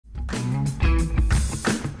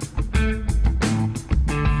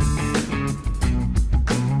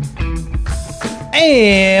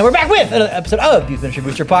And we're back with another episode of Youth Ministry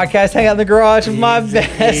Booster Podcast. Hang out in the garage with my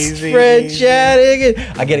best friend, Chad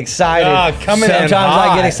Higgins. I get excited. Sometimes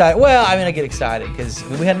I get excited. Well, I get excited because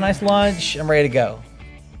we had a nice lunch. I'm ready to go.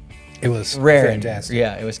 It was rare. Fantastic.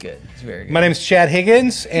 Yeah, it was good. It's very good. My name is Chad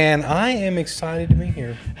Higgins, and I am excited to be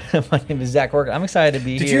here. My name is Zach Workun. I'm excited to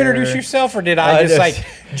be here. Did you introduce yourself, or did I just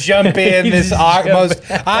jump in this most?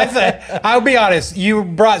 I'll be honest. You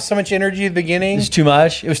brought so much energy at the beginning. It was too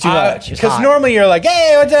much. It was too much. Because normally you're like,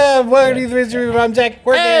 "Hey, what's up? What are you? I'm Zach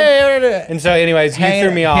Workun." Hey, and so, anyways, you threw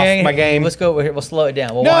me off my game. Let's go. We'll slow it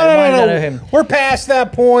down. Well, no. We're past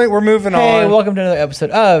that point. We're moving on. Hey, welcome to another episode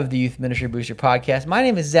of the Youth Ministry Booster Podcast. My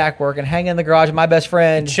name is Zach Workun. Hang in the garage with my best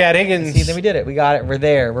friend, Chad Higgins. See, then we did it. We got it. We're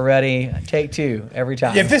there. We're ready. Take two every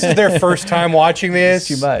time. If this is their first time watching this,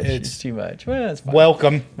 it's too much. It's too much. Well, it's fine.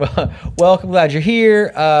 Welcome. Welcome. Glad you're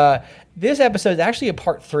here. This episode is actually a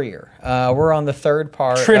part 3er. We're on the third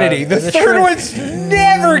part. Trinity. The third one's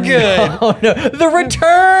never good. Oh, no. The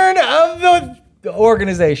return of the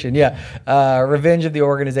organization. Yeah. Revenge of the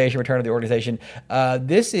Organization, Return of the Organization.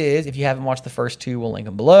 This is, if you haven't watched the first 2, we'll link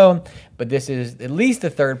them below. But this is at least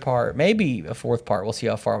the third part, maybe a fourth part. We'll see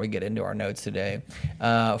how far we get into our notes today.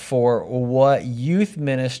 For what youth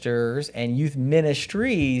ministers and youth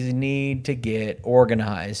ministries need to get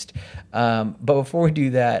organized. But before we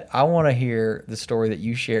do that, I want to hear the story that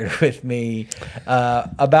you shared with me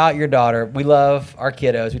about your daughter. We love our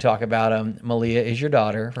kiddos. We talk about them. Malia is your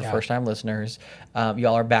daughter for first-time listeners.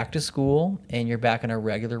 Y'all are back to school, and you're back in a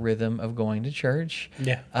regular rhythm of going to church.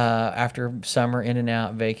 Yeah. After summer in and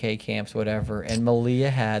out, vacay camps, whatever. And Malia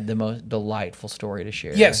had the most delightful story to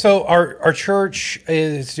share. Yeah, so our church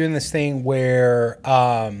is doing this thing where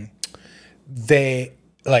they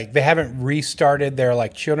haven't restarted their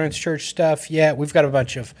children's church stuff yet. We've got a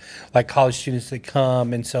bunch of college students that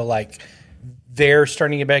come, and so they're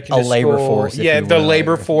starting to get back into a labor school. force. Yeah, the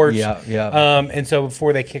labor force. Yeah. And so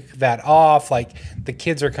before they kick that off, the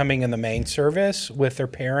kids are coming in the main service with their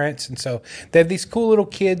parents, and so they have these cool little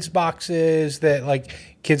kids boxes that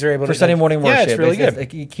kids are able for to Sunday morning worship. Yeah, it's really good.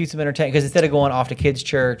 It keeps them entertained because instead of going off to kids'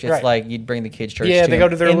 church, it's right. you'd bring the kids' church. Yeah, they go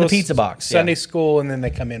to their in little the pizza box Sunday school, and then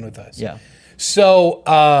they come in with us. Yeah. So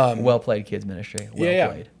well played, kids ministry.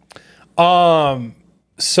 Well played.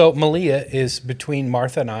 So Malia is between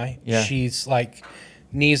Martha and I. Yeah. She's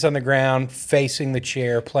knees on the ground, facing the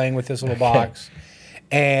chair, playing with this little box,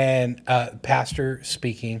 and pastor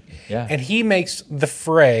speaking. Yeah. And he makes the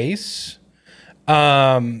phrase,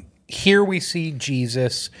 "Here we see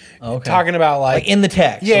Jesus," talking about in the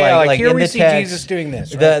text. Yeah, here we the see text, Jesus doing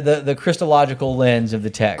this. Right? The Christological lens of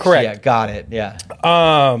the text. Correct. Yeah, got it. Yeah.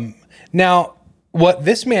 Now, what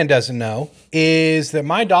this man doesn't know is that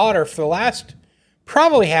my daughter, for the last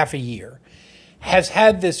probably half a year, has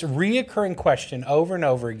had this reoccurring question over and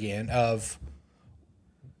over again of,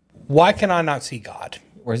 why can I not see God?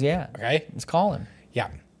 Where's he at? Okay. Let's call him. Yeah.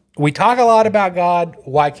 We talk a lot about God.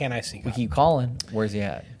 Why can't I see God? We keep calling. Where's he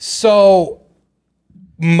at? So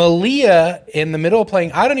Malia, in the middle of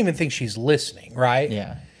playing, I don't even think she's listening, right?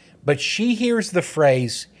 Yeah. But she hears the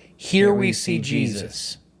phrase, "Here we see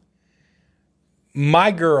Jesus."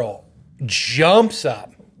 My girl jumps up.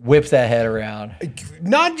 Whips that head around.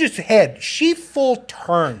 Not just head, she full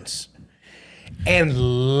turns.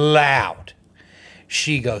 And loud.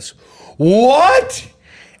 She goes, "What?"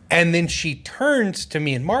 And then she turns to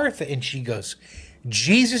me and Martha and she goes,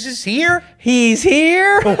 "Jesus is here?" He's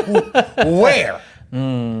here? Where?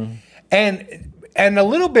 And a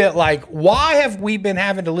little bit why have we been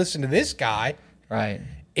having to listen to this guy? Right.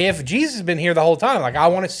 If Jesus has been here the whole time, I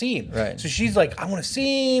want to see him. Right. So she's I want to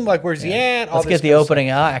see him. Where's he at? Let's get the opening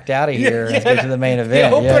act out of here. Let's get to the main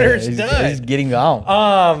event. The opener's done. He's getting gone.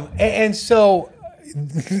 And so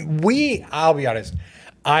I'll be honest,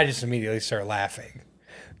 I just immediately start laughing.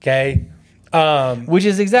 Okay. Which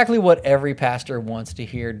is exactly what every pastor wants to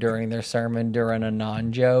hear during their sermon, during a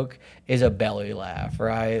non-joke, is a belly laugh,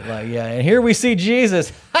 right? And here we see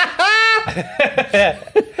Jesus.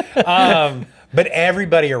 But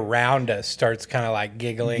everybody around us starts kind of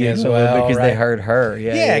giggling as well. Because right? they heard her.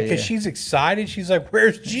 Yeah, because she's excited. She's like,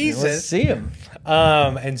 "Where's Jesus?" Let's see him.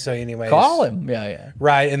 And so anyways. Call him. Yeah.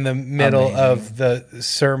 Right in the middle of the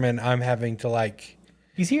sermon, I'm having to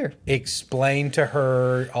He's here. Explain to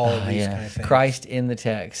her all of these kind of things. Christ in the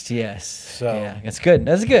text, yes. So yeah, that's good.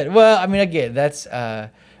 That's good. Well, again, that's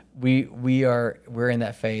we're in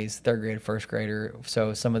that phase, third grade, first grader.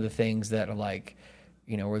 So some of the things that are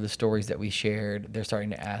were the stories that we shared, they're starting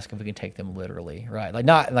to ask if we can take them literally, right?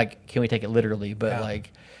 Not can we take it literally, but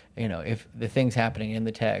if the thing's happening in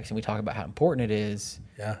the text and we talk about how important it is,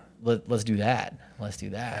 let's do that. Let's do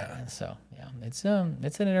that. Yeah. And so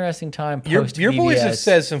it's an interesting time. Your Post boys have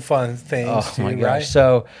said some fun things. Oh my gosh! Right?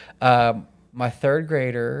 So my third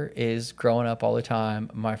grader is growing up all the time.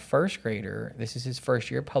 My first grader, this is his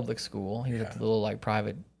first year of public school. He was at the little like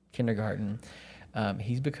private kindergarten.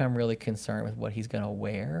 He's become really concerned with what he's going to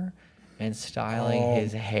wear and styling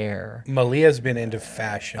his hair. Malia's been into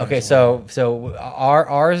fashion. Okay, so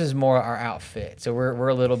ours is more our outfit. So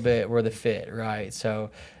we're the fit, right?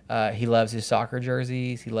 So he loves his soccer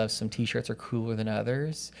jerseys. He loves some T-shirts are cooler than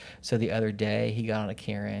others. So the other day he got on a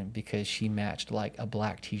Karen because she matched like a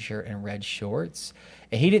black T-shirt and red shorts.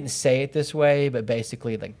 And he didn't say it this way, but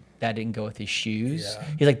basically like that didn't go with his shoes.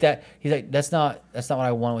 Yeah. He's like that's not what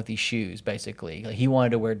I want with these shoes. Basically, like he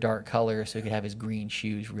wanted to wear dark colors so he could have his green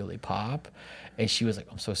shoes really pop. And she was like,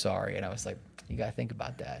 "I'm so sorry," and I was like, "You gotta think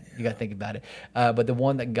about that. You gotta think about it." But the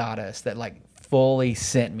one that got us, that like fully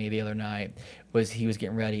sent me the other night, was he was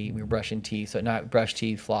getting ready. We were brushing teeth. So at night, brush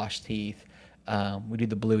teeth, floss teeth. We do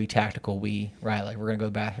the Bluey tactical wee, right? Like we're gonna go to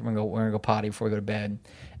the bathroom. We're gonna go potty before we go to bed.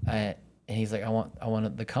 And he's like, I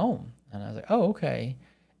want the comb. And I was like, oh, okay.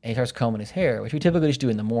 And he starts combing his hair, which we typically just do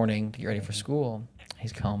in the morning to get ready for school.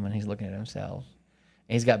 He's combing. He's looking at himself.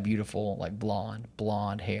 And he's got beautiful, like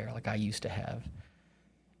blonde hair, like I used to have.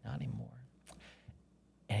 Not anymore.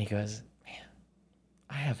 And he goes, man,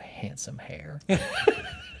 I have handsome hair.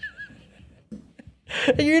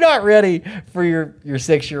 You're not ready for your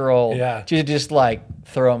 6-year-old to just like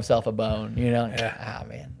throw himself a bone, you know? Ah,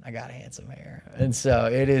 man, I got handsome hair. And so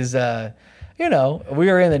it is, we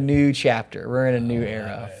are in a new chapter. We're in a new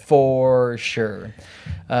era for sure.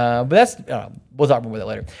 But that's, we'll talk more about that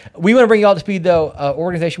later. We want to bring you all up to speed though.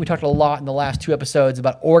 Organization, we talked a lot in the last 2 episodes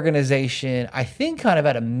about organization, I think kind of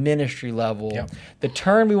at a ministry level. Yep. The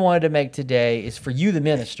turn we wanted to make today is for you, the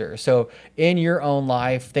minister. So in your own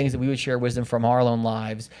life, things that we would share wisdom from our own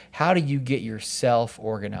lives, how do you get yourself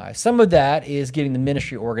organized? Some of that is getting the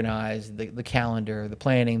ministry organized, the calendar, the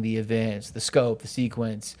planning, the events, the scope, the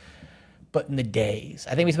sequence. But in the days,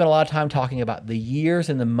 I think we spent a lot of time talking about the years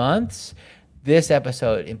and the months. This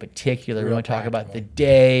episode in particular, we want to talk about the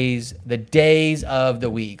days of the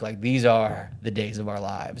week. Like these are the days of our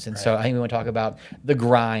lives. And so I think we want to talk about the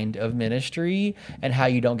grind of ministry and how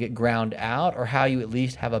you don't get ground out, or how you at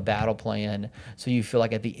least have a battle plan so you feel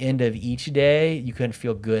like at the end of each day, you can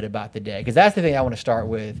feel good about the day. Because that's the thing I want to start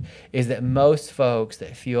with, is that most folks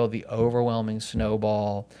that feel the overwhelming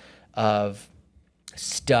snowball of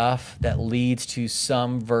stuff that leads to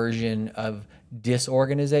some version of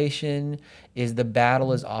disorganization, is the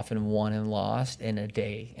battle is often won and lost in a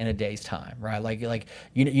day's time, right? Like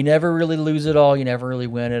you never really lose it all, you never really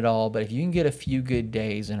win it all, but if you can get a few good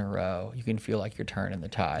days in a row, you can feel like you're turning the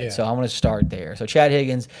tide. Yeah. So I want to start there. So Chad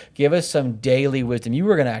Higgins, give us some daily wisdom. You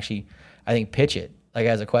were going to actually, I think, pitch it like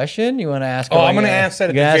as a question. You want to ask? I'm going to ask that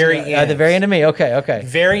at the very end. At the very end of me. Okay.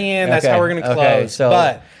 Very end. That's how we're going to close. Okay, so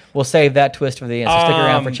but we'll save that twist for the end. So stick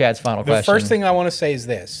around for Chad's final question. The first thing I want to say is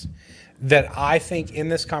this, that I think in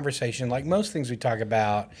this conversation, like most things we talk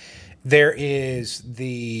about, there is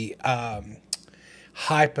the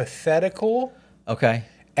hypothetical. Okay.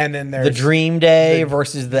 And then there's the dream day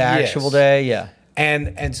versus the actual day. Yeah.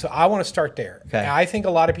 And so I want to start there. Okay. I think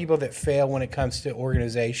a lot of people that fail when it comes to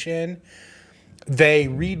organization, they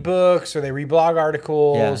read books or they read blog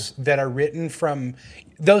articles that are written from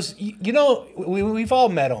those, we've all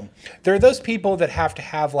met them. There are those people that have to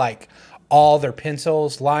have like all their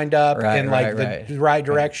pencils lined up in the right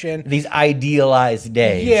direction. These idealized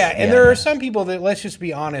days. Yeah, and there are some people that, let's just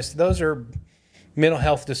be honest, those are mental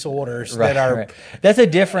health disorders that are... Right. That's a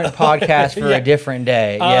different podcast for a different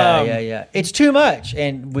day. Yeah. It's too much,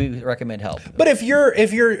 and we recommend help. But if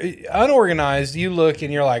you're unorganized, you look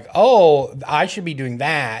and you're like, oh, I should be doing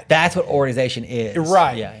that. That's what organization is.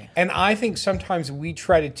 Right. Yeah. And I think sometimes we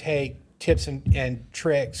try to take tips and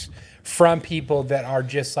tricks from people that are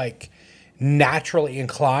just like naturally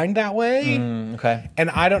inclined that way. Okay. And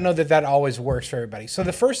I don't know that always works for everybody. So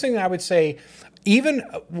the first thing I would say, even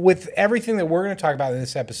with everything that we're going to talk about in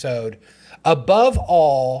this episode, above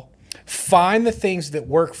all, find the things that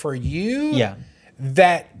work for you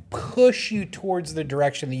that push you towards the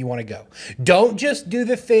direction that you want to go. Don't just do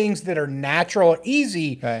the things that are natural or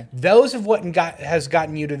easy. Right. Those of what has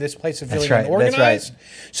gotten you to this place of feeling unorganized. That's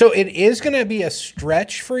right. So it is going to be a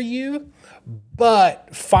stretch for you,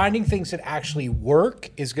 but finding things that actually work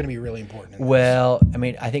is going to be really important. Well, I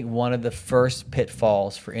mean, I think one of the first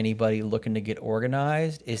pitfalls for anybody looking to get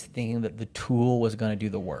organized is thinking that the tool was going to do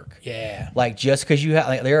the work. Yeah. Like just because you have,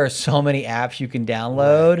 like, there are so many apps you can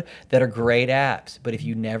download that are great apps, but if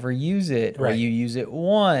you never use it or you use it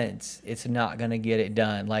once, it's not going to get it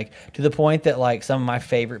done. Like to the point that like some of my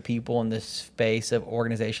favorite people in this space of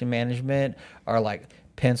organization management are like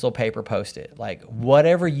pencil, paper, Post-it. Like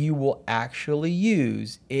whatever you will actually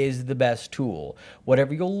use is the best tool.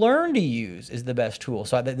 Whatever you'll learn to use is the best tool.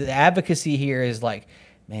 So the advocacy here is like,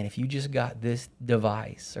 man, if you just got this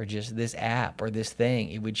device or just this app or this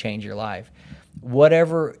thing, it would change your life.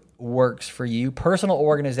 Whatever works for you. Personal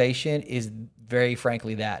organization is very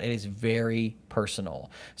frankly that. It is very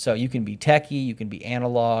personal. So you can be techie, you can be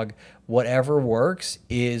analog. Whatever works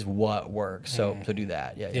is what works. So do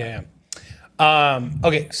that. Yeah.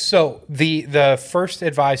 Okay, so the first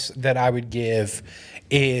advice that I would give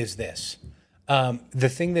is this. The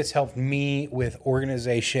thing that's helped me with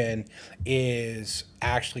organization is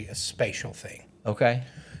actually a spatial thing. Okay.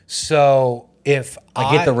 So if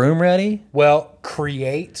I get the room ready? Well,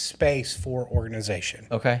 create space for organization.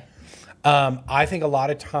 Okay. I think a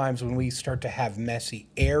lot of times when we start to have messy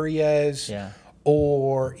areas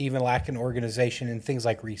or even lack in organization in things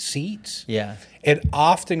like receipts, it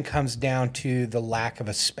often comes down to the lack of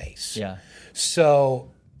a space.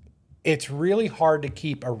 So it's really hard to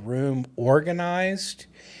keep a room organized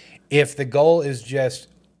if the goal is just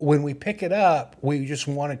when we pick it up, we just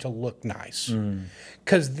want it to look nice.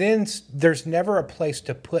 Because then there's never a place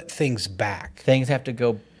to put things back. Things have to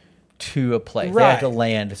go to a place. They have to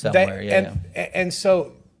land somewhere. And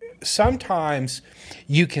so sometimes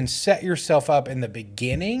you can set yourself up in the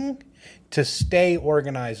beginning to stay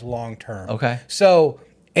organized long term. Okay. So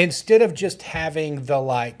instead of just having the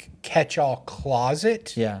like catch-all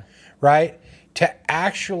closet, right, to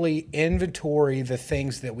actually inventory the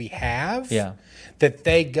things that we have, that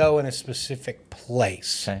they go in a specific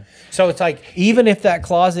place. Okay. So it's like, even if that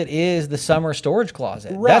closet is the summer storage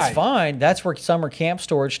closet, that's fine. That's where summer camp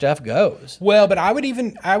storage stuff goes. Well, but I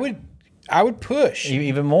would push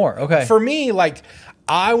even more. Okay. For me, like,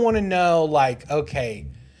 I want to know, like, okay,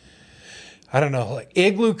 I don't know, like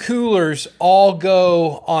igloo coolers all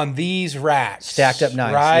go on these racks. Stacked up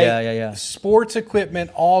nice. Right? Yeah. Sports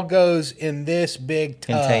equipment all goes in this big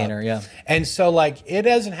tub. Container, And so, like, it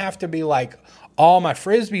doesn't have to be like all my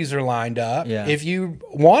Frisbees are lined up. If you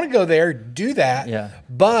want to go there, do that.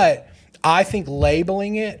 But I think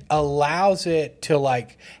labeling it allows it to,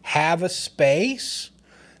 like, have a space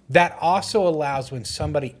that also allows when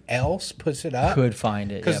somebody else puts it up. Could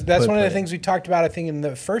find it. Because that's one of the things we talked about, I think, in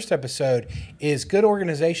the first episode, is good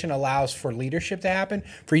organization allows for leadership to happen,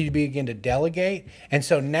 for you to begin to delegate. And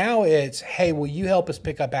so now it's, hey, will you help us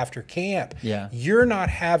pick up after camp? You're not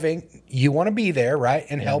having, you want to be there, right,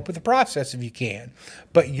 and help with the process if you can.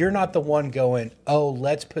 But you're not the one going, oh,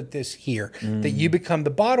 let's put this here. That you become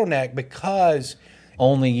the bottleneck because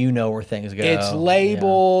only you know where things go. It's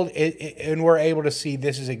labeled, and we're able to see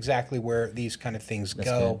this is exactly where these kind of things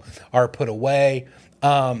are put away.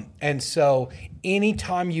 And so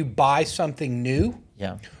anytime you buy something new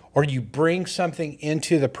or you bring something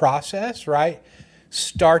into the process, right,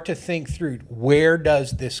 start to think through, where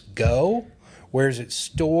does this go? Where is it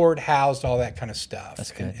stored, housed, all that kind of stuff.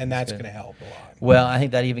 That's good. And that's going to help a lot. Well, I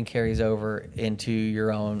think that even carries over into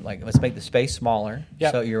your own, like, let's make the space smaller.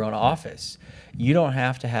 So your own office. You don't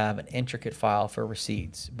have to have an intricate file for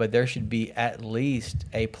receipts, but there should be at least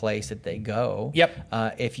a place that they go.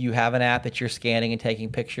 If you have an app that you're scanning and taking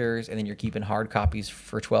pictures and then you're keeping hard copies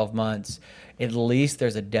for 12 months, at least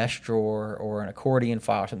there's a desk drawer or an accordion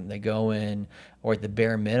file, something they go in, or at the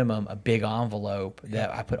bare minimum, a big envelope that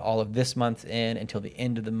I put all of this month in until the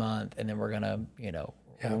end of the month, and then we're going to,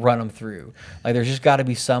 run them through. Like, there's just got to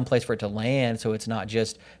be some place for it to land, so it's not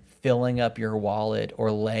just filling up your wallet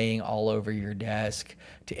or laying all over your desk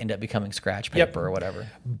to end up becoming scratch paper or whatever.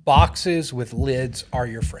 Boxes with lids are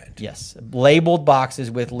your friend. Yes. Labeled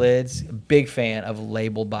boxes with lids. Big fan of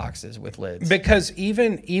labeled boxes with lids. Because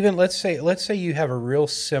even let's say you have a real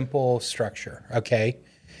simple structure, okay?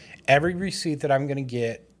 Every receipt that I'm going to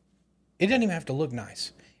get, it doesn't even have to look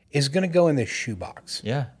nice, is going to go in this shoebox.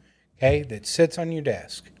 Okay? That sits on your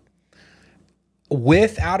desk.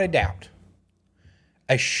 Without a doubt,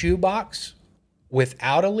 a shoebox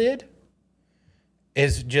without a lid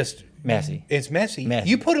is just messy. It's messy.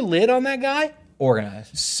 You put a lid on that guy,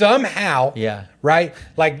 organized somehow. Right?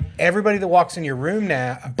 Like everybody that walks in your room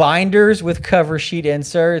now, binders with cover sheet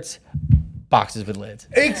inserts, boxes with lids.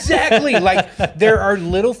 Exactly. Like there are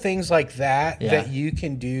little things like that that you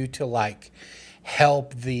can do to, like,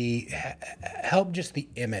 help just the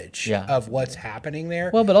image Yeah. of what's happening there.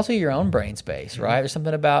 Well, but also your own brain space, right? There's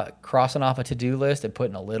something about crossing off a to-do list and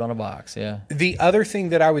putting a lid on a box. Yeah. The other thing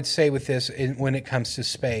that I would say with this when it comes to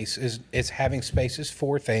space is having spaces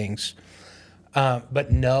for things,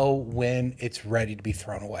 but know when it's ready to be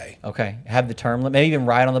thrown away. Okay. Have the term limit, maybe even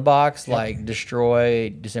write on the box, like destroy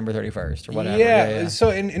December 31st or whatever. Yeah. So,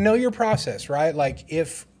 and know your process, right? Like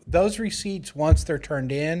if those receipts, once they're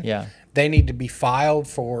turned in, they need to be filed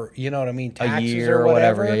for, you know what I mean, taxes a year or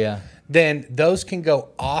whatever. Yeah. Then those can go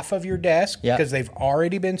off of your desk because they've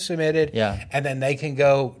already been submitted. Yeah. And then they can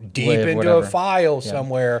go deep into a file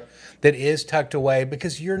somewhere that is tucked away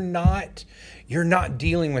because you're not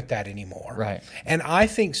dealing with that anymore. Right. And I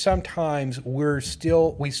think sometimes we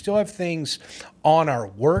still have things on our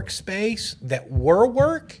workspace that were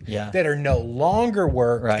work that are no longer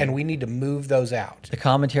work, and we need to move those out. The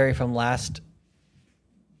commentary from last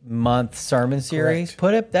month sermon series,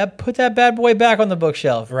 put that bad boy back on the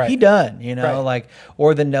bookshelf. He done, like,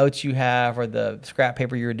 or the notes you have or the scrap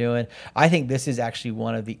paper you're doing. I think this is actually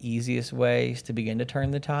one of the easiest ways to begin to turn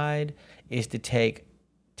the tide is to take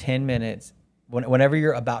 10 minutes whenever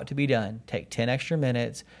you're about to be done, take 10 extra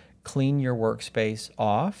minutes, clean your workspace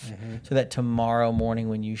off so that tomorrow morning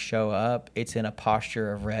when you show up, it's in a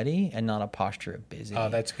posture of ready and not a posture of busy. Oh,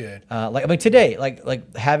 that's good. Today,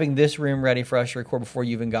 like having this room ready for us to record before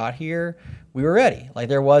you even got here, we were ready. Like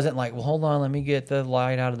there wasn't like, well, hold on, let me get the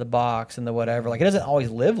light out of the box and the whatever. Like it doesn't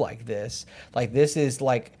always live like this. Like this is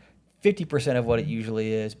like 50% of what it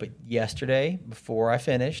usually is. But yesterday, before I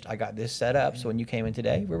finished, I got this set up. So when you came in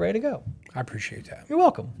today, we're ready to go. I appreciate that. You're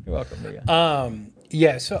welcome. You're welcome.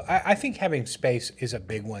 Yeah, so I think having space is a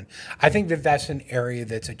big one. I think that's an area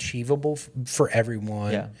that's achievable for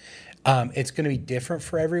everyone. Yeah. It's going to be different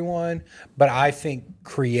for everyone, but I think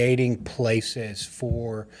creating places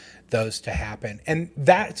for those to happen. And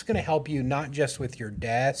that's going to help you not just with your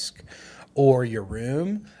desk or your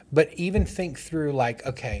room, but even think through like,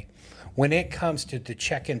 okay, when it comes to the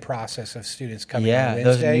check-in process of students coming on Wednesday.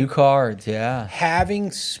 Those new cards,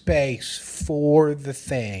 having space for the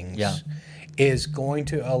things is going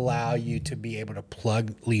to allow you to be able to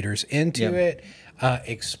plug leaders into it,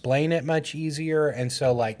 explain it much easier. And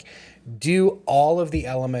so like do all of the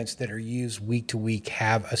elements that are used week to week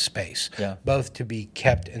have a space, both to be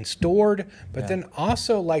kept and stored, but then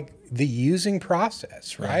also like the using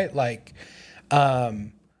process, right? Like I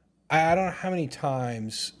don't know how many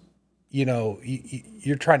times,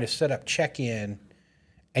 you're trying to set up check-in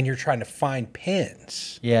and you're trying to find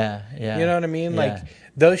pins. Yeah. You know what I mean? Like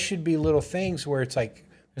those should be little things where it's like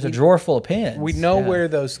there's a drawer full of pins. We know where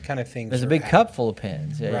those kind of things. There's a big cup full of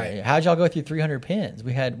pins. Right. How'd y'all go through 300 pins?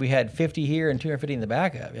 We had 50 here and 250 in the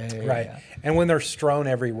backup. Right. And when they're strewn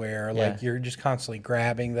everywhere, like you're just constantly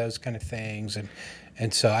grabbing those kind of things,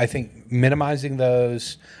 and so I think minimizing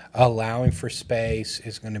those, allowing for space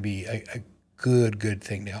is going to be a good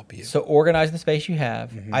thing to help you. So organize the space you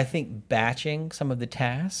have. I think batching some of the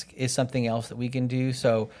tasks is something else that we can do.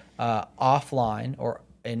 So offline or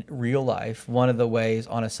in real life, one of the ways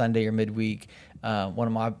on a Sunday or midweek, one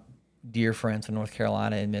of my dear friends from North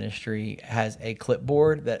Carolina in ministry has a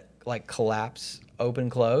clipboard that like collapse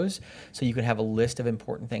open close. So you can have a list of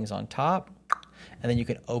important things on top. And then you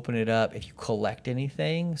can open it up if you collect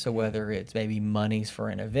anything. So whether it's maybe monies for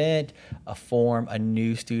an event, a form, a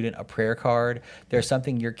new student, a prayer card, there's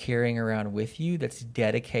something you're carrying around with you that's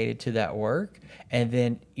dedicated to that work. And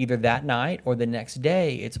then either that night or the next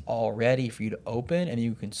day, it's all ready for you to open and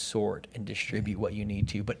you can sort and distribute what you need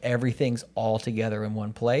to. But everything's all together in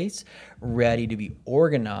one place, ready to be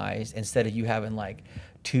organized instead of you having like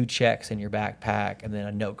 2 checks in your backpack and then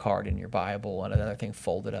a note card in your Bible and another thing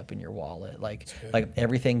folded up in your wallet. Like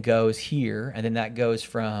everything goes here, and then that goes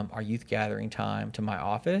from our youth gathering time to my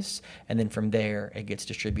office, and then from there it gets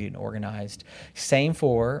distributed and organized. Same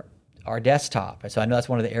for our desktop. And so I know that's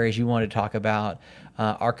one of the areas you wanted to talk about.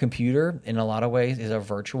 Our computer, in a lot of ways, is a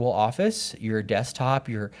virtual office. Your desktop,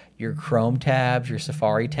 your Chrome tabs, your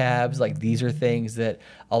Safari tabs, like these are things that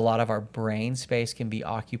a lot of our brain space can be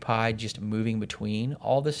occupied just moving between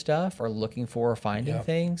all this stuff or looking for or finding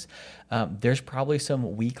things. There's probably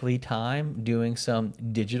some weekly time doing some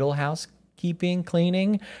digital housekeeping,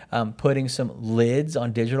 cleaning, putting some lids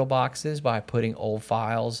on digital boxes by putting old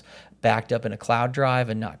files backed up in a cloud drive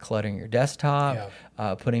and not cluttering your desktop,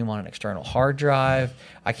 putting them on an external hard drive.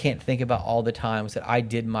 I can't think about all the times that I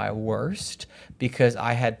did my worst because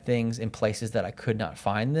I had things in places that I could not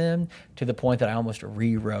find them, to the point that I almost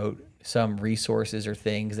rewrote some resources or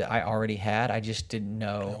things that I already had. I just didn't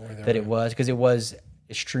know that it was, because it was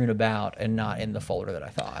strewn about and not in the folder that I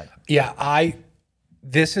thought. Yeah,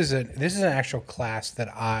 this is an actual class that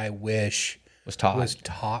I wish Was taught.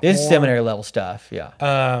 more. This is seminary level stuff.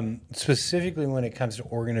 Yeah. Specifically when it comes to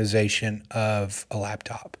organization of a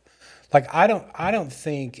laptop. Like I don't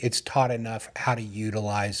think it's taught enough how to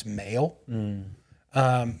utilize mail.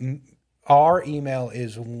 Our email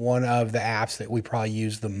is one of the apps that we probably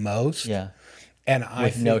use the most. Yeah. And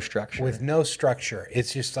With no structure. With no structure.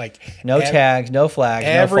 It's just like No tags, no flags,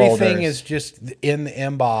 no everything folders. is just in the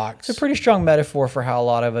inbox. It's a pretty strong metaphor for how a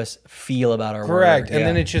lot of us feel about our Correct. work. And Yeah.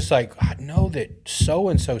 then it's just like, I know that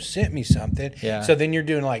so-and-so sent me something. Yeah. So then you're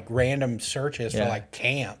doing like random searches for Yeah. like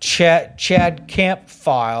camp. Chad camp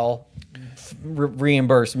file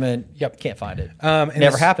reimbursement. Yep. Can't find it. And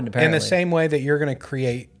Never happened, apparently. In the same way that you're going to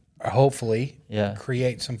create, hopefully, Yeah.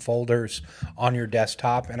 create some folders on your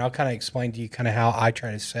desktop. And I'll kind of explain to you kind of how I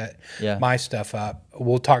try to set Yeah. my stuff up.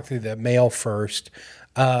 We'll talk through the mail first.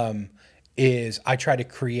 Is I try to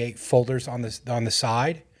create folders on the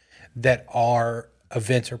side that are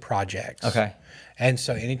events or projects. Okay. And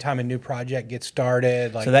so anytime a new project gets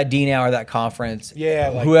started, like So that DNOW or that conference, Yeah,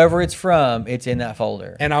 like- whoever it's from, it's in that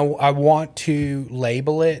folder. and I want to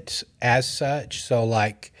label it as such. So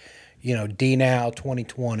like, DNOW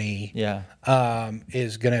 2020 Yeah.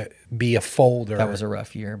 is going to be a folder. That was a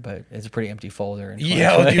rough year, but it's a pretty empty folder.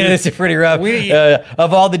 Yeah, dude. It's a pretty rough.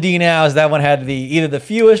 Of all the DNOWs, that one had either the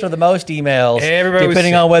fewest or the most emails, Everybody was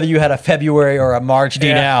depending sick. on whether you had a February or a March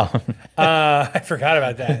DNOW. I forgot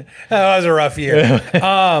about that. That was a rough year.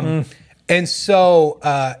 And so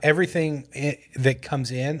everything that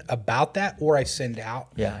comes in about that, or I send out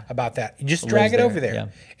Yeah. about that, you just drag it lives over there, there.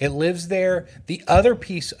 yeah. It lives there. The other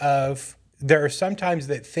piece of, there are sometimes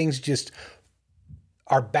that things just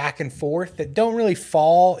are back and forth that don't really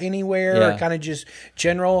fall anywhere, Yeah. or kind of just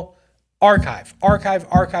general archive.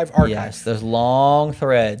 Yes, those long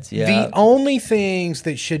threads. Yeah. The only things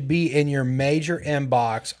that should be in your major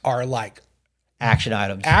inbox are like action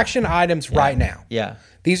items. action items right now. Yeah.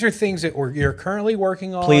 These are things that you're currently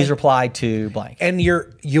working on. Please reply to blank. And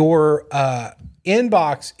your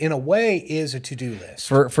inbox, in a way, is a to-do list.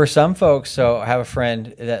 For some folks, so I have a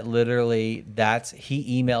friend that literally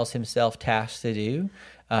he emails himself tasks to do.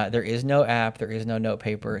 There is no app, there is no note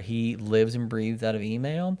paper. He lives and breathes out of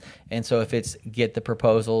email. And so if it's get the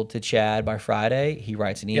proposal to Chad by Friday, he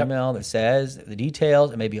writes an email that says the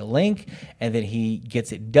details and maybe a link, and then he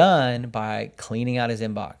gets it done by cleaning out his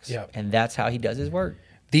inbox. Yep. And that's how he does his work.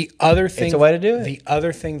 The other thing, It's a way to do it. The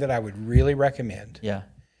other thing that I would really recommend Yeah.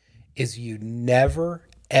 is you never,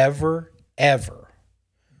 ever, ever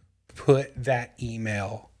put that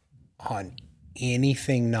email on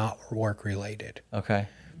anything not work related. Okay.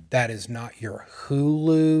 That is not your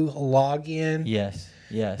Hulu login. Yes.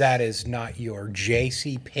 Yes. That is not your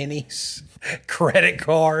J.C. Penney's credit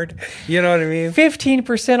card. You know what I mean?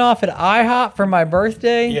 15% off at IHOP for my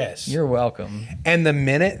birthday? Yes. You're welcome. And the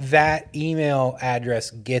minute that email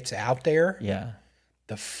address gets out there, Yeah.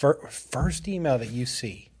 the first email that you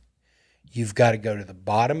see, you've got to go to the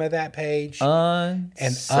bottom of that page and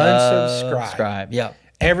unsubscribe. Yep.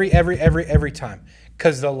 Every time.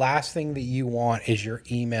 Because the last thing that you want is your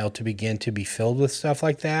email to begin to be filled with stuff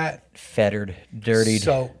like that. Fettered, dirtied,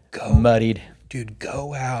 So muddied. Dude,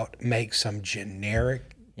 go out, make some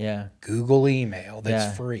generic Yeah. Google email that's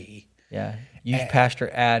Yeah. free. Yeah. Use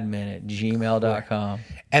pastoradmin at gmail.com.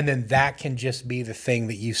 And then that can just be the thing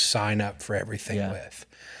that you sign up for everything Yeah. with.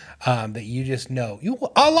 That you just know.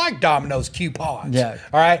 I like Domino's coupons. Yeah.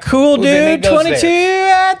 All right. Cool Well, then it dude goes 22 there.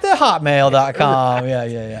 at the hotmail.com.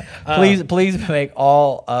 Yeah. Please make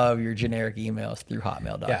all of your generic emails through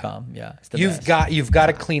hotmail.com. Yeah. It's the best. You've got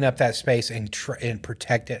to clean up that space and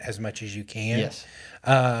protect it as much as you can. Yes.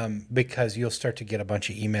 Because you'll start to get a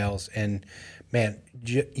bunch of emails, and man,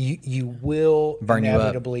 you will Burn you up.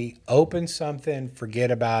 inevitably open something,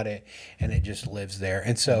 forget about it, and it just lives there.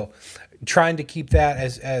 And so, trying to keep that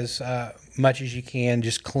as much as you can,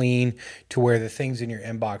 just clean to where the things in your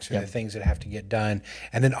inbox are the things that have to get done,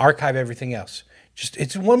 and then archive everything else.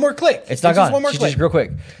 It's one more click. It's not gone. Just one more click. Just real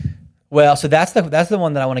quick. Well, so that's the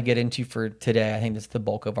one that I want to get into for today. I think that's the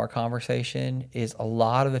bulk of our conversation. Is a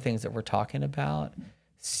lot of the things that we're talking about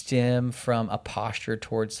stem from a posture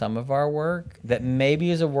towards some of our work that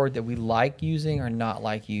maybe is a word that we like using or not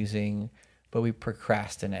like using, but we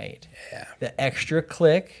procrastinate. Yeah. The extra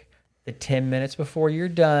click, the 10 minutes before you're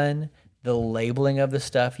done, the labeling of the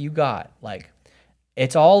stuff you got. Like,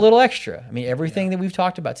 it's all a little extra. I mean, everything that we've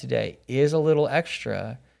talked about today is a little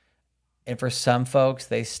extra. And for some folks,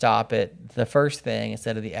 they stop at the first thing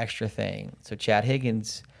instead of the extra thing. So Chad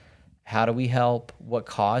Higgins, how do we help? What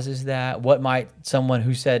causes that? What might someone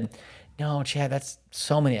who said, no, Chad, that's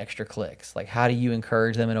so many extra clicks. Like, how do you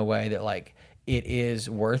encourage them in a way that like it is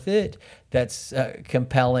worth it, that's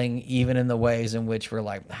compelling even in the ways in which we're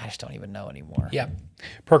like, I just don't even know anymore. Yeah.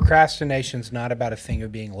 Procrastination's not about a thing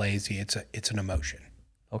of being lazy. It's an emotion.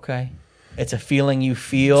 Okay. It's a feeling you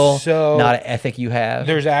feel, So not an ethic you have.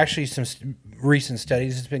 There's actually some recent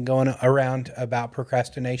studies that's been going around about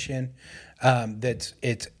procrastination.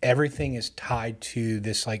 Everything is tied to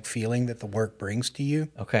this like feeling that the work brings to you.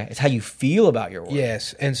 Okay. It's how you feel about your work.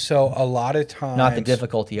 Yes. And so a lot of times, Not the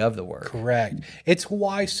difficulty of the work. correct. It's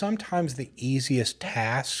why sometimes the easiest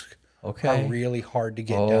tasks are really hard to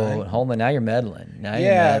get done. Hold on. Now you're meddling.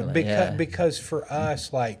 Because for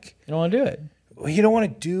us, like, you don't want to do it. you don't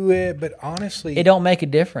want to do it, but honestly, It don't make a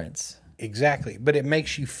difference. exactly. But it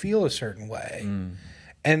makes you feel a certain way.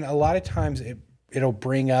 And a lot of times it'll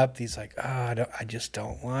bring up these like, I just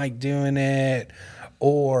don't like doing it.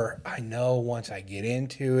 Or I know once I get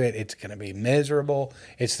into it, it's going to be miserable.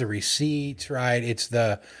 It's the receipts, right? It's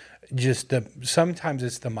sometimes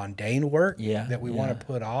it's the mundane work that we want to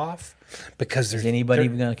put off because Is anybody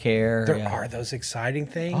even going to care? There are those exciting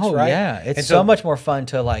things, Oh, right? yeah. It's so much more fun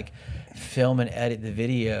to like film and edit the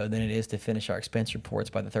video than it is to finish our expense reports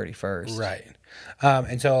by the 31st. Right.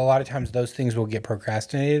 And so a lot of times those things will get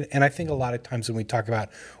procrastinated. And I think a lot of times when we talk about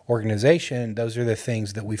organization, those are the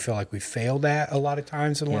things that we feel like we failed at a lot of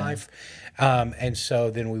times in life. And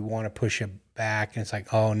so then we want to push it back and it's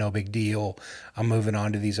like, oh, no big deal. I'm moving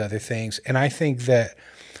on to these other things. And I think that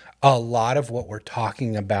a lot of what we're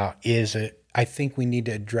talking about I think we need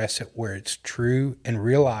to address it where it's true and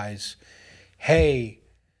realize, hey,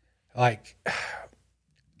 like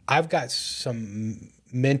I've got some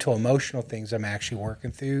mental, emotional things I'm actually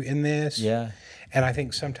working through in this. Yeah. And I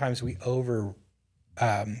think sometimes we overload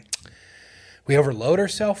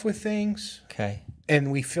ourselves with things. Okay.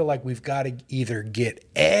 And we feel like we've got to either get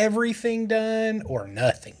everything done or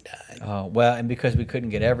nothing done. Oh, well, and because we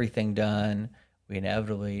couldn't get everything done, we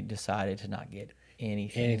inevitably decided to not get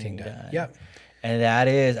anything done. Yep. And that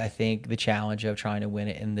is, I think, the challenge of trying to win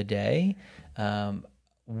it in the day.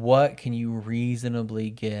 What can you reasonably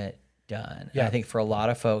get done? Yeah. I think for a lot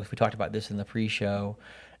of folks, we talked about this in the pre-show,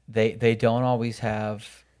 they don't always have,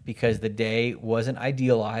 because the day wasn't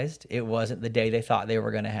idealized, it wasn't the day they thought they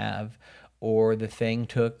were going to have, or the thing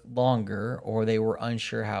took longer, or they were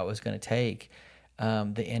unsure how it was going to take.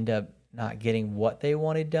 They end up not getting what they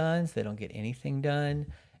wanted done, so they don't get anything done.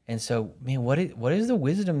 And so, man, what is the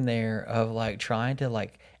wisdom there of like trying to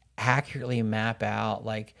like accurately map out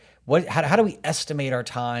like how do we estimate our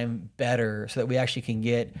time better so that we actually can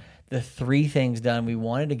get the 3 things done we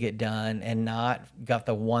wanted to get done and not got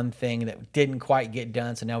the one thing that didn't quite get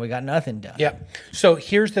done, so now we got nothing done. Yeah. So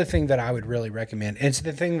here's the thing that I would really recommend. And it's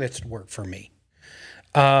the thing that's worked for me.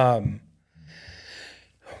 I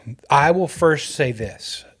will first say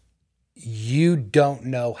this. You don't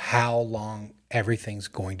know how long everything's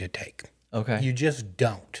going to take. Okay. You just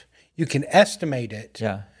don't. You can estimate it.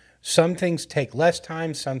 Yeah. Some things take less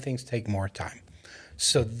time, some things take more time.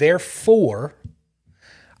 So therefore,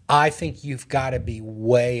 I think you've got to be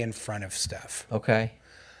way in front of stuff. Okay.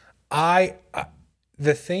 One of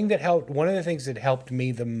the things that helped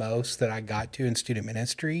me the most that I got to in student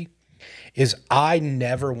ministry is I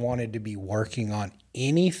never wanted to be working on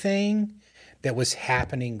anything that was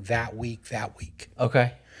happening that week.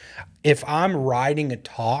 Okay. If I'm writing a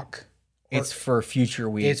talk, It's for future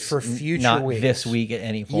weeks. It's for future not weeks. This week at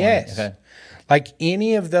any point. Yes. Okay. Like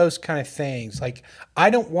any of those kind of things. Like I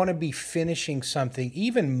don't want to be finishing something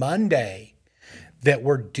even Monday that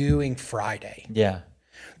we're doing Friday. Yeah.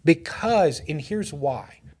 Because, and here's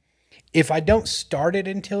why. If I don't start it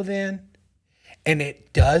until then, and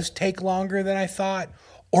it does take longer than I thought,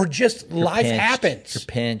 or just life happens. You're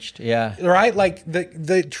pinched. Yeah. Right? Like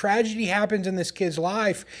the tragedy happens in this kid's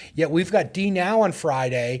life, yet we've got D now on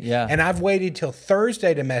Friday. Yeah. And I've waited till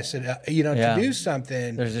Thursday to mess it up, to do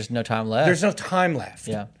something. There's just no time left. There's no time left.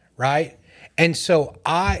 Yeah. Right? And so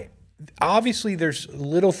obviously there's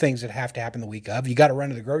little things that have to happen the week of. You got to run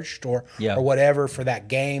to the grocery store or whatever for that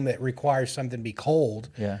game that requires something to be cold.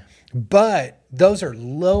 Yeah. But those are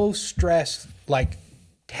low stress, like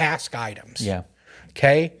task items. Yeah.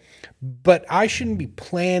 Okay. But I shouldn't be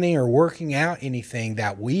planning or working out anything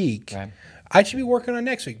that week. Right. I should be working on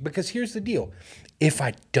next week, because here's the deal. If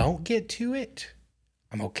I don't get to it,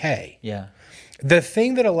 I'm okay. Yeah. The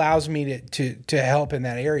thing that allows me to help in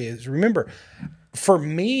that area is, remember, for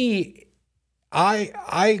me,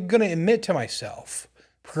 I'm going to admit to myself,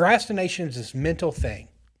 procrastination is this mental thing.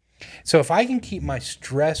 So if I can keep my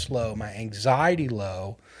stress low, my anxiety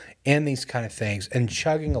low, and these kind of things, and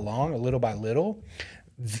chugging along a little by little,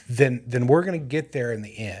 then we're going to get there in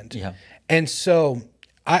the end. Yeah. And so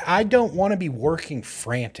I don't want to be working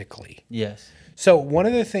frantically. Yes. So one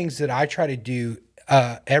of the things that I try to do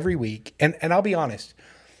every week, and I'll be honest,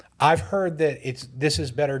 I've heard that this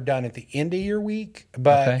is better done at the end of your week,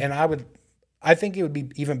 but I think it would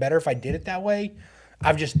be even better if I did it that way.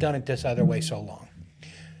 I've just done it this other way so long.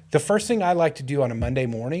 The first thing I like to do on a Monday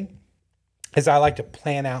morning is I like to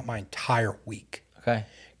plan out my entire week. Okay.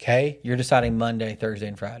 You're deciding Monday, Thursday,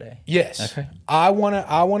 and Friday. Yes. Okay. I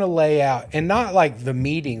wanna lay out, and not like the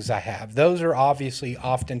meetings I have. Those are obviously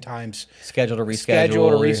oftentimes Schedule to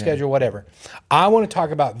reschedule, whatever. I want to talk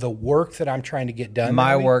about the work that I'm trying to get done.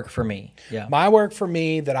 My work for me. Yeah. My work for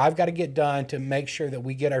me that I've got to get done to make sure that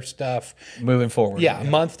we get our stuff moving forward. Yeah, a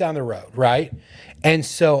month down the road, right? And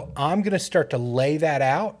so I'm going to start to lay that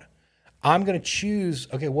out. I'm going to choose,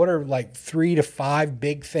 okay, what are like 3 to 5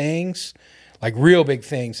 big things, like real big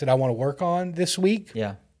things that I want to work on this week.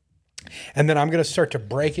 Yeah. And then I'm going to start to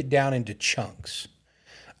break it down into chunks.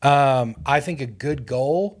 I think a good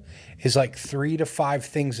goal is like 3 to 5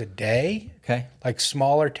 things a day. Okay. Like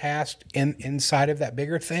smaller tasks inside of that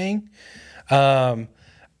bigger thing.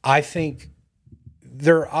 I think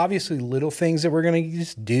there are obviously little things that we're going to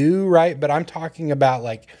just do, right? But I'm talking about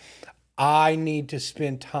like, I need to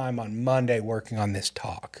spend time on Monday working on this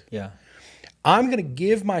talk. Yeah. I'm going to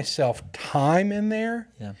give myself time in there.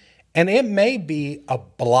 Yeah. And it may be a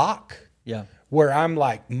block. Yeah. Where I'm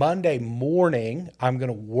like, Monday morning, I'm going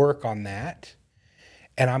to work on that.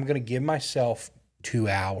 And I'm going to give myself 2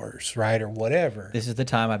 hours, right? Or whatever. This is the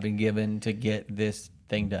time I've been given to get this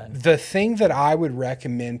thing done. The thing that I would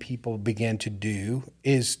recommend people begin to do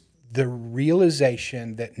is the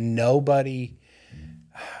realization that nobody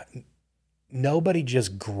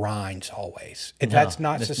just grinds always. That's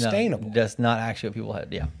not sustainable. That's not actually what people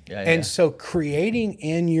had. Yeah. And so creating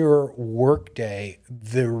in your workday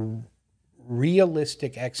the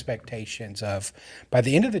realistic expectations of, by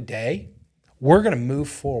the end of the day, we're going to move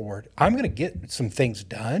forward. I'm going to get some things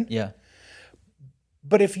done. Yeah.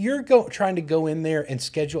 But if you're trying to go in there and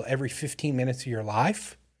schedule every 15 minutes of your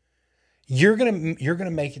life, you're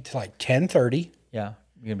gonna make it to like 10:30. Yeah.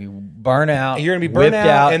 You're going to be burnt out. You're going to be burnt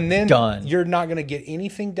out, and then done. You're not going to get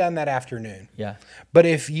anything done that afternoon. Yeah. But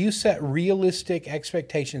if you set realistic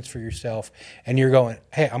expectations for yourself and you're going,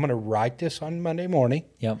 hey, I'm going to write this on Monday morning.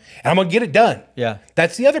 Yep. And I'm going to get it done. Yeah.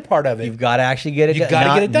 That's the other part of it. You've got to actually get it done. You've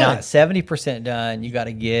got to get it done. Not 70% done. You got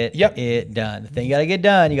to get it done. The thing you got to get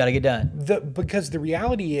done, you got to get done. Because the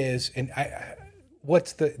reality is, and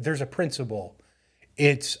there's a principle.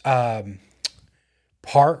 It's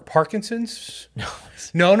Parkinson's?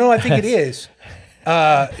 No, I think it is.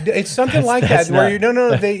 It's something like that where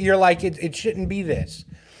you're like, it shouldn't be this.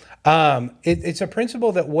 It's a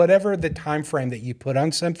principle that whatever the time frame that you put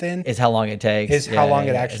on something is how long it takes. Is how long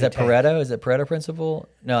it actually takes. Is that Pareto? Is it Pareto principle?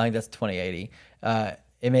 No, I think that's 2080.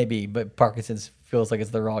 It may be, but Parkinson's feels like it's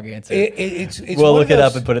the wrong answer. It's we'll look it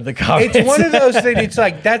up and put it in the comments. It's one of those things. It's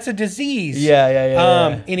like, that's a disease.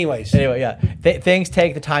 Yeah. Anyway, yeah. Things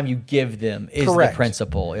take the time you give them is correct. The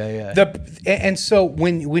principle. Yeah. And so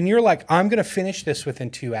when you're like, I'm going to finish this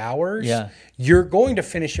within 2 hours, you're going to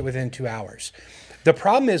finish it within 2 hours. The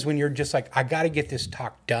problem is when you're just like, I got to get this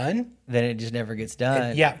talk done. Then it just never gets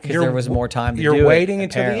done. Yeah. Because there was more time to do it. You're waiting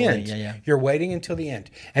until the end. Yeah. You're waiting until the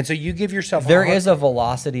end. And so you give yourself There is a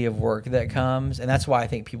velocity of work that comes. And that's why I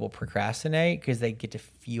think people procrastinate, because they get to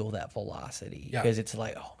feel that velocity. Because it's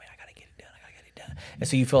like, oh, man, I got to get it done. And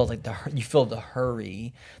so you feel like the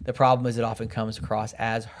hurry. The problem is it often comes across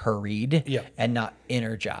as hurried and not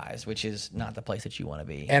energized, which is not the place that you want to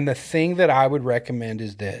be. And the thing that I would recommend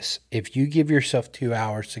is this. If you give yourself 2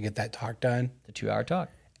 hours to get that talk done. The 2-hour talk.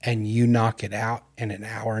 And you knock it out in an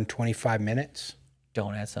hour and 25 minutes.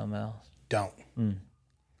 Don't add something else. Don't.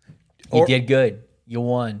 You did good. You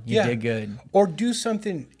won. You did good. Or do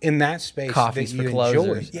something in that space Coffees that you for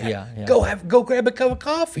closers. enjoy. Yeah. Go grab a cup of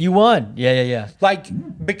coffee. You won. Yeah. Like,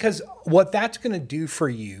 because what that's going to do for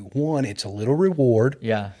you, one, it's a little reward.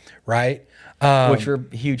 Yeah. Right? Which we're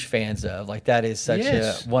huge fans of. Like, that is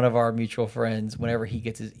such one of our mutual friends, whenever he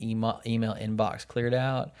gets his email inbox cleared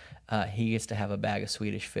out, he gets to have a bag of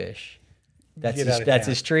Swedish fish. That's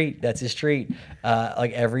his treat. That's his treat.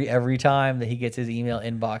 Like every time that he gets his email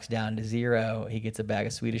inbox down to 0, he gets a bag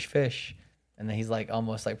of Swedish fish, and then he's like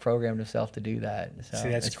almost like programmed himself to do that. So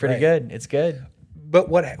that's it's pretty good. It's good. But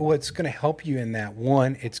what's going to help you in that,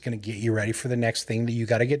 one, it's going to get you ready for the next thing that you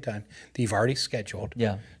got to get done that you've already scheduled.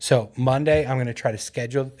 Yeah. So Monday, I'm going to try to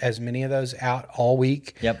schedule as many of those out all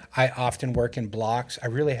week. Yep. I often work in blocks. I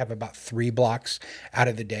really have about 3 blocks out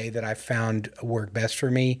of the day that I found work best for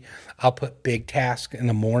me. I'll put big tasks in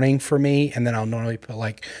the morning for me, and then I'll normally put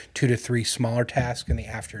like 2 to 3 smaller tasks in the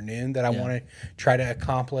afternoon that I want to try to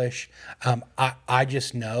accomplish. I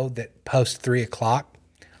just know that post 3 o'clock,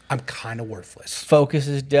 I'm kind of worthless. Focus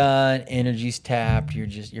is done. Energy's tapped. You're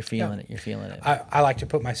feeling it. You're feeling it. I like to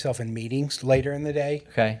put myself in meetings later in the day.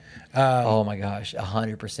 Okay. Oh my gosh,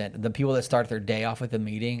 100%. The people that start their day off with a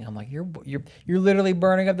meeting, I'm like, you're literally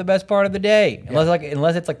burning up the best part of the day.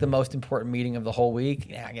 Unless it's like the most important meeting of the whole week.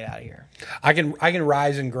 Yeah, get out of here. I can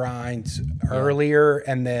rise and grind earlier,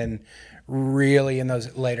 and then really in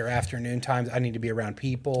those later afternoon times, I need to be around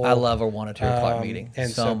people. I love a 1 or 2 o'clock meeting. And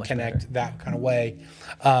so much connect better. that kind of way.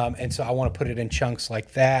 And so I want to put it in chunks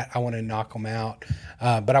like that. I want to knock them out,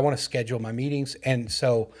 but I want to schedule my meetings. And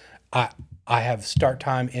so I have start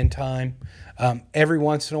time, end time. Every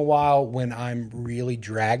once in a while, when I'm really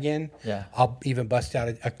dragging, I'll even bust out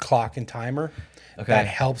a clock and timer. Okay. That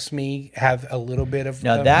helps me have a little bit of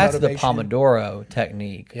that's motivation. the Pomodoro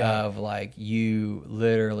technique of like you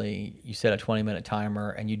set a 20-minute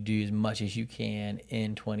timer and you do as much as you can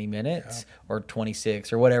in 20 minutes or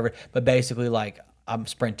 26 or whatever. But basically, like I'm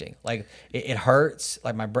sprinting. Like it hurts.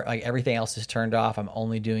 Like like everything else is turned off. I'm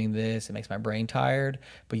only doing this. It makes my brain tired.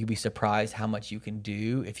 But you'd be surprised how much you can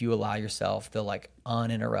do if you allow yourself the like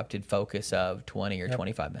uninterrupted focus of 20 or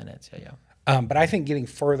 25 minutes. Yeah. But I think getting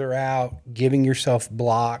further out, giving yourself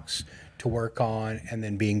blocks to work on, and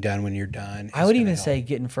then being done when you're done. I would even say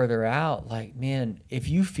getting further out, like, man, if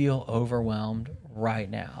you feel overwhelmed right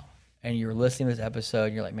now and you're listening to this episode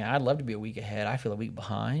and you're like, man, I'd love to be a week ahead. I feel a week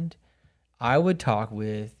behind. I would talk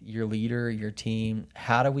with your leader, your team.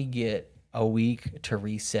 How do we get a week to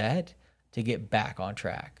reset to get back on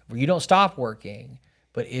track? Where you don't stop working,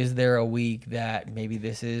 but is there a week that maybe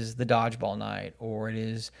this is the dodgeball night, or it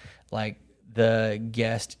is like the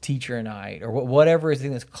guest teacher night, or whatever is the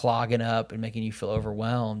thing that's clogging up and making you feel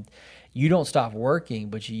overwhelmed? You don't stop working,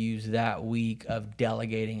 but you use that week of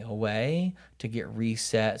delegating away to get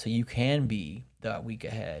reset so you can be that week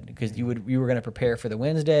ahead. Because you were going to prepare for the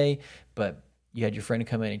Wednesday, but you had your friend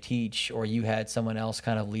come in and teach, or you had someone else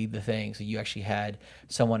kind of lead the thing. So you actually had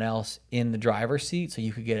someone else in the driver's seat so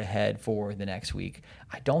you could get ahead for the next week.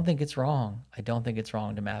 I don't think it's wrong. I don't think it's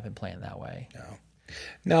wrong to map and plan that way.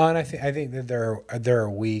 No, and I think that there are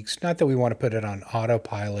weeks, not that we want to put it on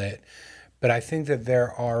autopilot, but I think that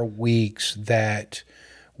there are weeks that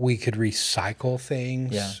we could recycle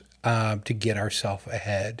things to get ourselves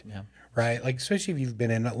ahead, right? Like, especially if you've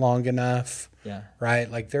been in it long enough, right?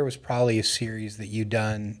 Like there was probably a series that you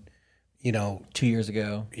done, 2 years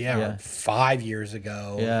ago. Or 5 years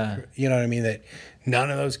ago. You know what I mean? That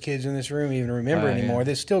none of those kids in this room even remember anymore.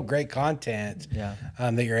 There's still great content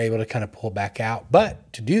that you're able to kind of pull back out.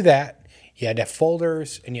 But to do that, you had to have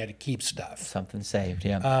folders and you had to keep stuff. Something saved,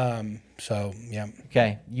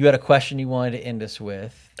 Okay, you had a question you wanted to end us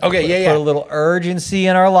with. Okay, Put a little urgency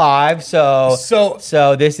in our lives. So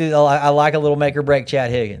this is, I like a little make or break, Chad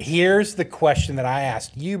Higgins. Here's the question that I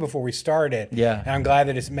asked you before we started. And I'm glad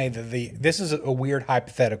that it's made this is a weird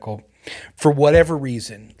hypothetical. For whatever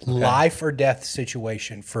reason, life or death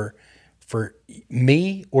situation for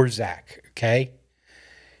me or Zach, okay?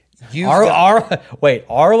 Our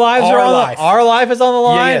lives are our life is on the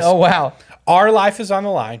line? Yes. Oh, wow. Our life is on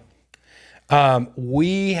the line.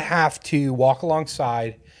 We have to walk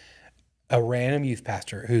alongside a random youth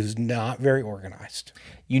pastor who's not very organized.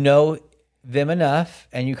 You know them enough,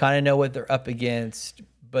 and you kind of know what they're up against,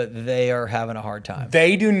 but they are having a hard time.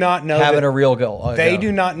 They do not know having a real goal. They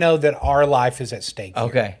do not know that our life is at stake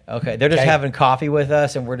here. Okay. They're just having coffee with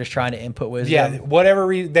us, and we're just trying to input wisdom. Yeah, whatever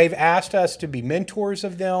reason. They've asked us to be mentors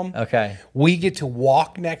of them. Okay. We get to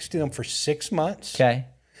walk next to them for 6 months. Okay.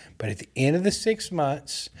 But at the end of the 6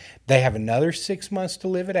 months, they have another 6 months to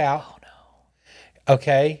live it out. Oh, no.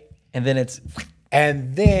 Okay. And then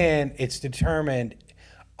it's determined,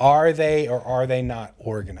 are they or are they not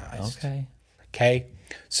organized? Okay.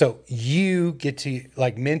 So you get to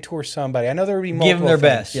like mentor somebody. I know there would be multiple give them their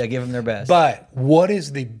things, best. Yeah, give them their best. But what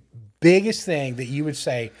is the biggest thing that you would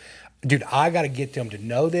say, dude, I got to get them to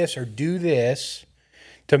know this or do this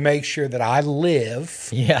to make sure that I live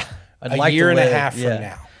a year and a half from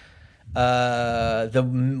now? The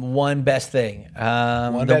one best thing.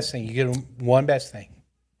 Best thing. You get them one best thing.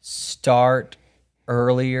 Start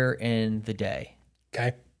earlier in the day.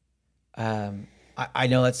 Okay. I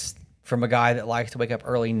know that's from a guy that likes to wake up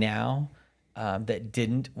early now. that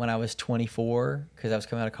didn't when I was 24 because I was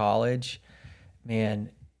coming out of college. Man,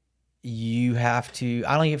 you have to,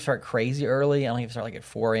 I don't even start crazy early. I don't even start like at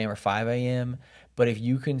 4 a.m. or 5 a.m. But if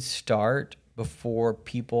you can start before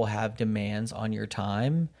people have demands on your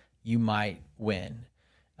time, you might win.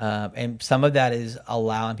 And some of that is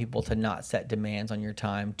allowing people to not set demands on your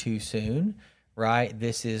time too soon, right?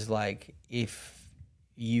 This is like if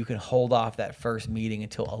you can hold off that first meeting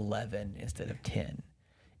until 11 instead of 10.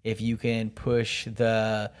 If you can push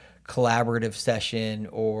the collaborative session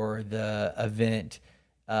or the event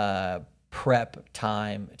prep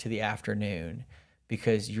time to the afternoon,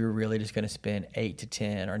 because you're really just going to spend 8 to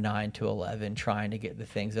 10 or 9 to 11 trying to get the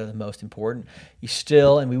things that are the most important. You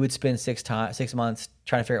still, and we would spend 6 months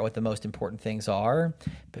trying to figure out what the most important things are.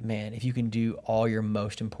 But man, if you can do all your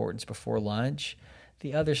most importance before lunch,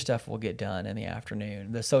 the other stuff will get done in the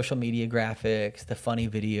afternoon. The social media graphics, the funny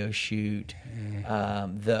video shoot,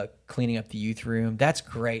 the cleaning up the youth room, that's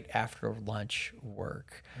great after lunch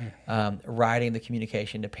work. Writing the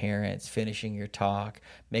communication to parents, finishing your talk,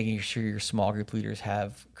 making sure your small group leaders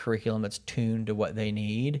have curriculum that's tuned to what they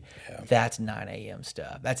need. Yeah. That's 9 a.m.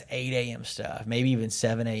 stuff. That's 8 a.m. stuff, maybe even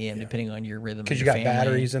 7 a.m. depending on your rhythm. Because you got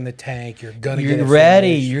batteries in the tank, you're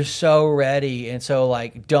ready. Finished. You're so ready. And so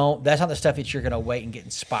like, that's not the stuff that you're going to wait and get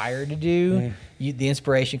inspired to do. The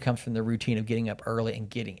inspiration comes from the routine of getting up early and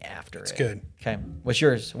getting after it. It's good. Okay. What's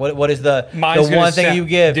yours? What is the one thing you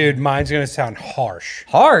give? Dude, mine's going to sound harsh.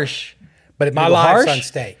 Harsh? But my life's on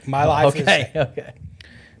stake. My life is stake. Okay.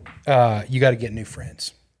 You got to get new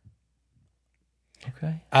friends.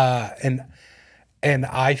 Okay. And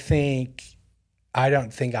I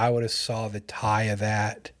don't think I would have saw the tie of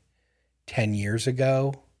that 10 years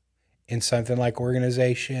ago in something like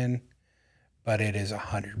organization, but it is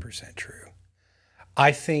 100% true.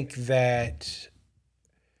 I think that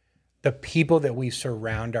the people that we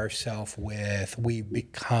surround ourselves with, we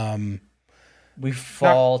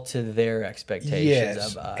fall to their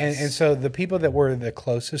expectations of us. And so the people that we're the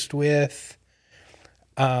closest with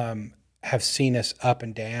have seen us up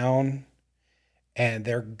and down, and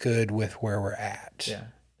they're good with where we're at. Yeah.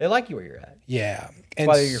 They like you where you're at. Yeah. That's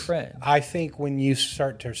why they're your friend. I think when you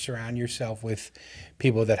start to surround yourself with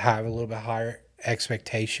people that have a little bit higher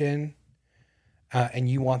expectation, and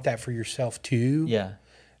you want that for yourself too,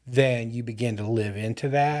 then you begin to live into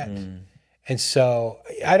that. And so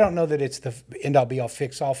I don't know that it's the end-all be-all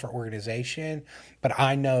fix-all for organization, but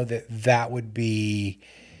I know that would be,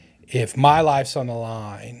 if my life's on the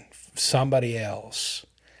line, somebody else,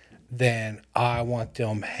 then I want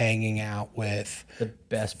them hanging out with the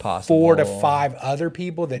best possible 4 to 5 other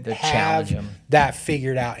people that have that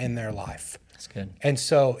figured out in their life. That's good. And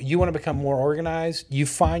so you want to become more organized, you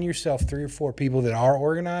find yourself 3 or 4 people that are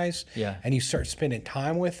organized, and you start spending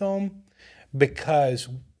time with them, because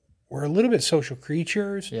we're a little bit social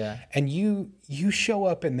creatures, and you show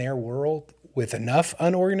up in their world with enough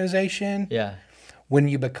unorganization. When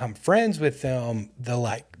you become friends with them,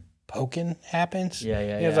 the poking happens.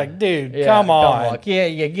 It's like, dude, come on.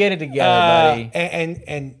 Yeah, get it together, buddy.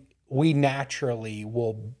 And we naturally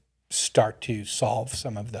will start to solve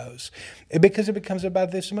some of those, because it becomes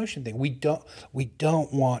about this emotion thing. We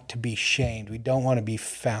don't want to be shamed. We don't want to be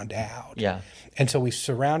found out. And so we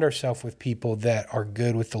surround ourselves with people that are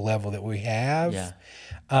good with the level that we have,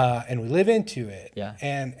 and we live into it.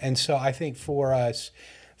 And so I think for us,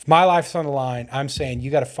 if my life's on the line, I'm saying you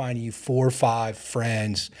got to find you 4 or 5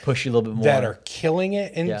 friends, push you a little bit more, that are killing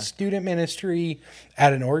it in student ministry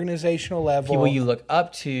at an organizational level. People you look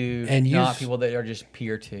up to, and not people that are just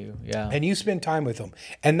peer to. And you spend time with them,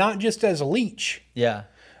 and not just as a leech.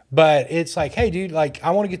 But it's like, hey, dude, I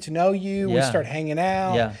want to get to know you. We start hanging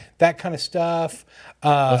out, that kind of stuff.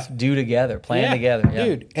 Let's do together, plan together,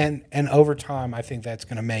 dude. And over time, I think that's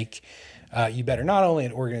going to make you better, not only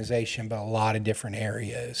in organization, but a lot of different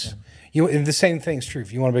areas. And the same thing's true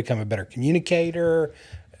if you want to become a better communicator,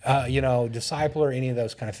 discipler, any of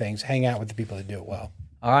those kind of things. Hang out with the people that do it well.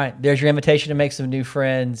 All right, there's your invitation to make some new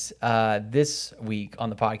friends this week on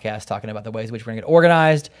the podcast, talking about the ways in which we're going to get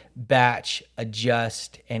organized, batch,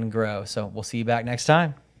 adjust, and grow. So we'll see you back next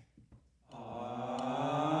time.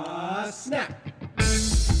 Snap.